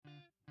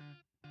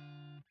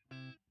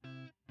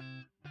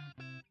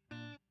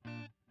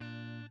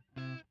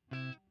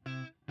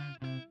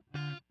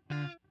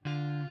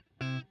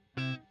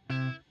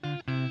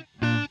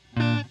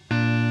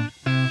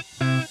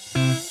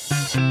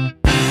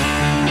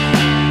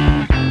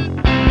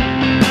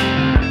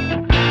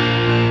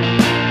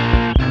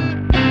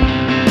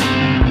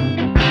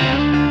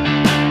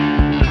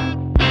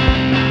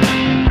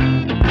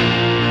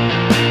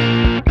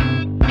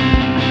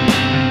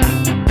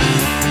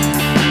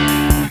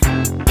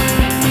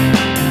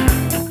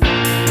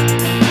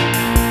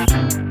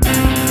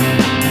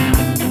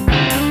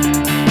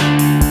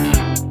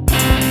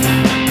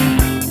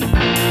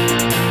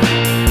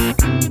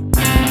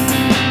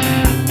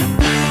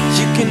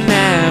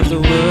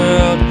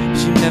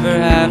you never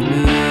have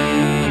me.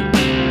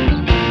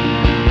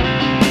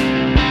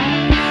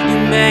 You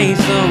may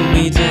slow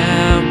me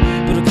down,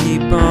 but I'll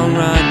keep on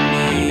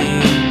running.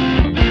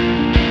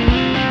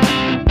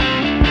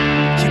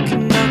 You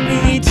can knock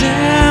me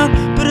down,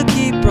 but I'll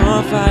keep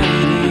on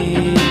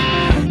fighting.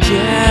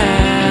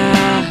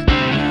 Yeah,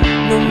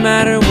 no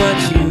matter what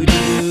you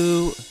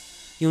do,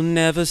 you'll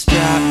never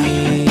stop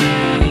me.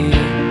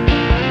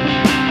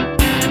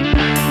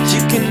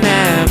 You can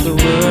have the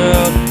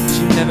world, but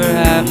you never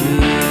have me.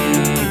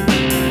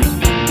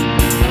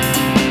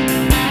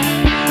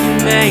 You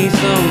may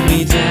slow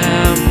me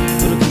down,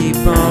 but I'll keep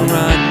on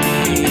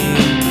running.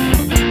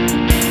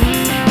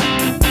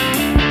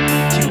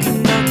 You can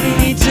knock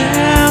me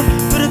down,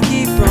 but I'll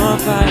keep on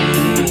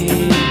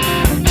fighting.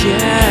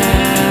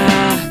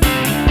 Yeah,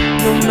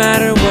 no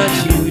matter what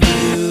you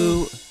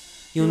do,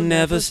 you'll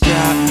never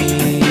stop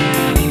me.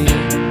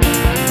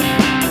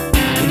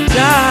 And I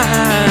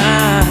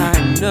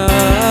know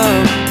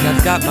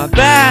God's got my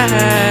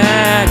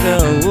back.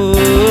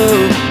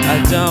 Oh, I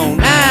don't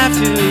have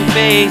to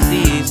face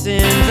these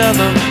sins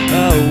alone.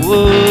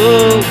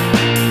 Oh,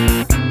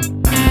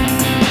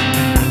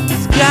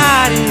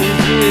 God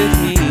is with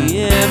me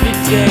every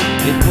day.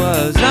 It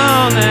was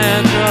on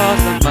that cross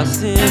that my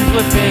sins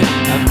would pay.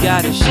 I've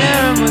got to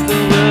share them with the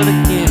world.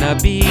 It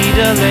cannot be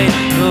delayed.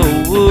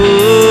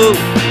 Oh,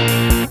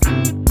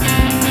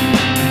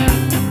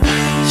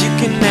 you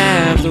can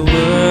have the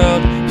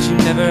world, but you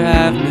never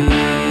have me.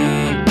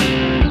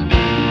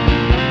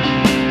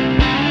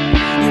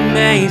 You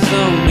may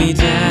slow me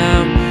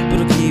down, but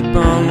I'll keep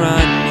on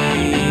running.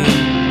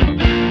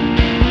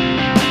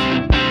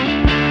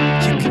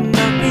 You can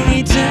knock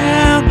me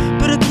down,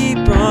 but I'll keep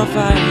on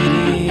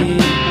fighting.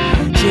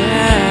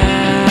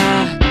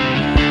 Yeah,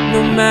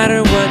 no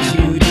matter what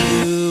you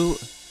do,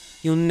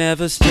 you'll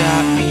never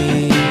stop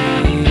me.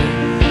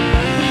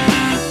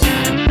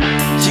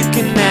 You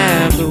can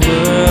have the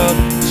world,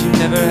 but you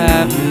never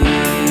have me.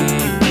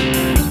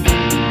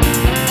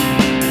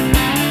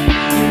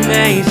 You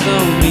may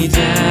slow me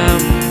down,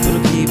 but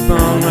I'll keep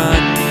on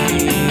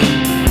running.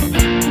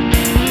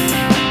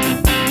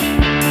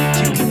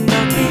 You can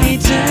knock me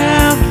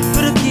down,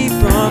 but I'll keep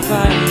on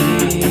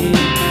fighting.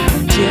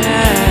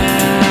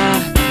 Yeah,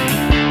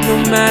 no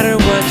matter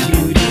what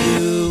you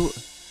do,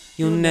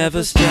 you'll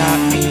never stop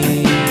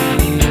me.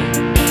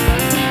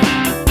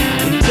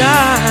 And I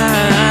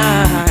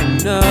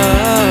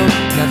know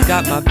God's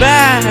got my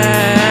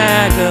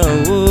back.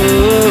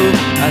 Oh,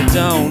 I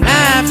don't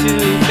have to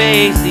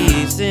face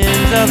these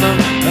sins alone.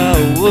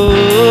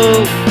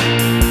 Oh,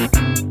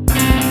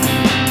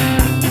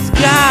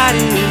 God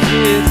is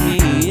with me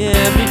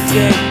every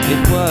day.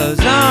 It was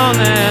on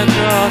that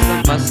cross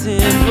that my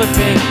sins would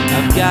pay.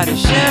 I've got to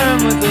share them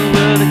with the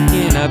world. It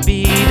cannot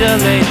be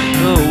delayed.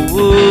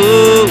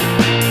 Oh,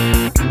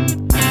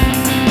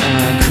 I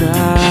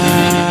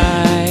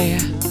cry,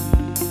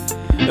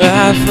 I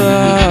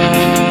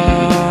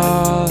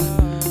fall,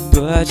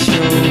 but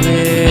you're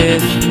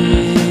with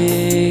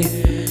me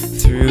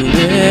through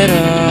it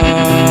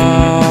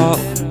all.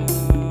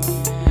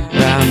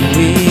 I'm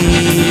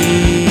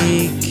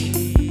weak,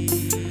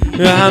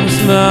 I'm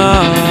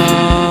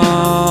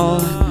small,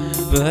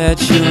 but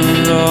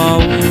you're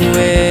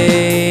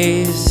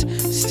always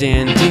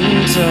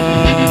standing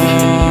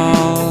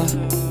tall.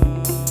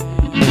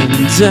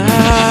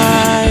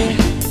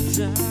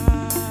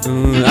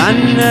 And I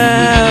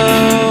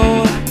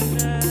know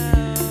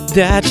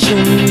that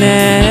you'll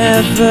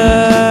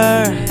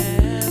never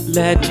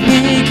let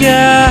me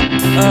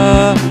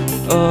go.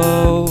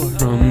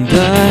 From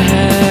the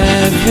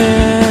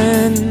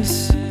heavens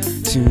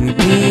to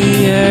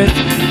the earth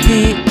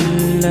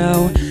below,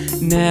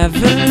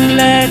 never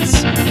let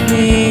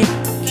me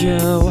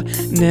go,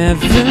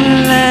 never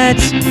let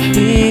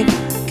me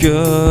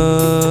go.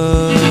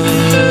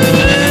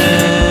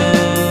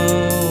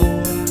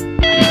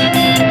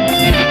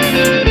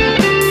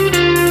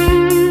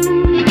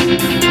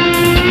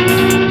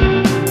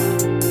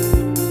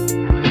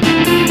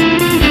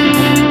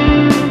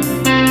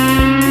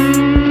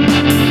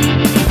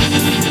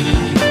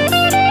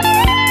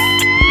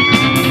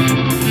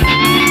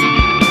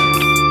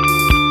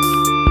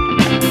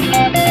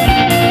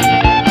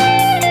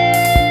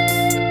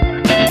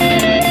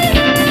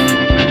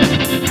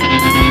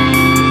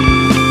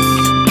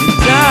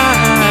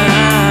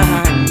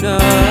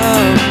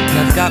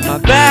 Got my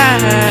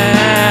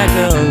back.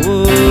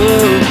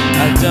 Oh,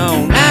 I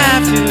don't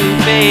have to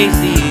face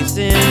these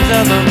sins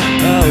alone.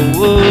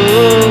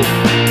 Oh,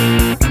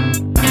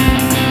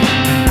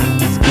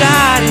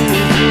 God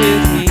is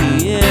with me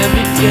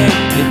every day.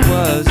 It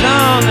was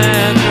on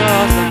that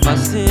cross that my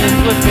sins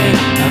would pay.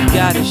 I've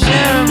got to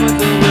share them with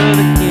the world.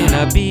 It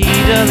cannot be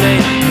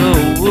delayed.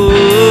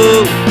 Oh.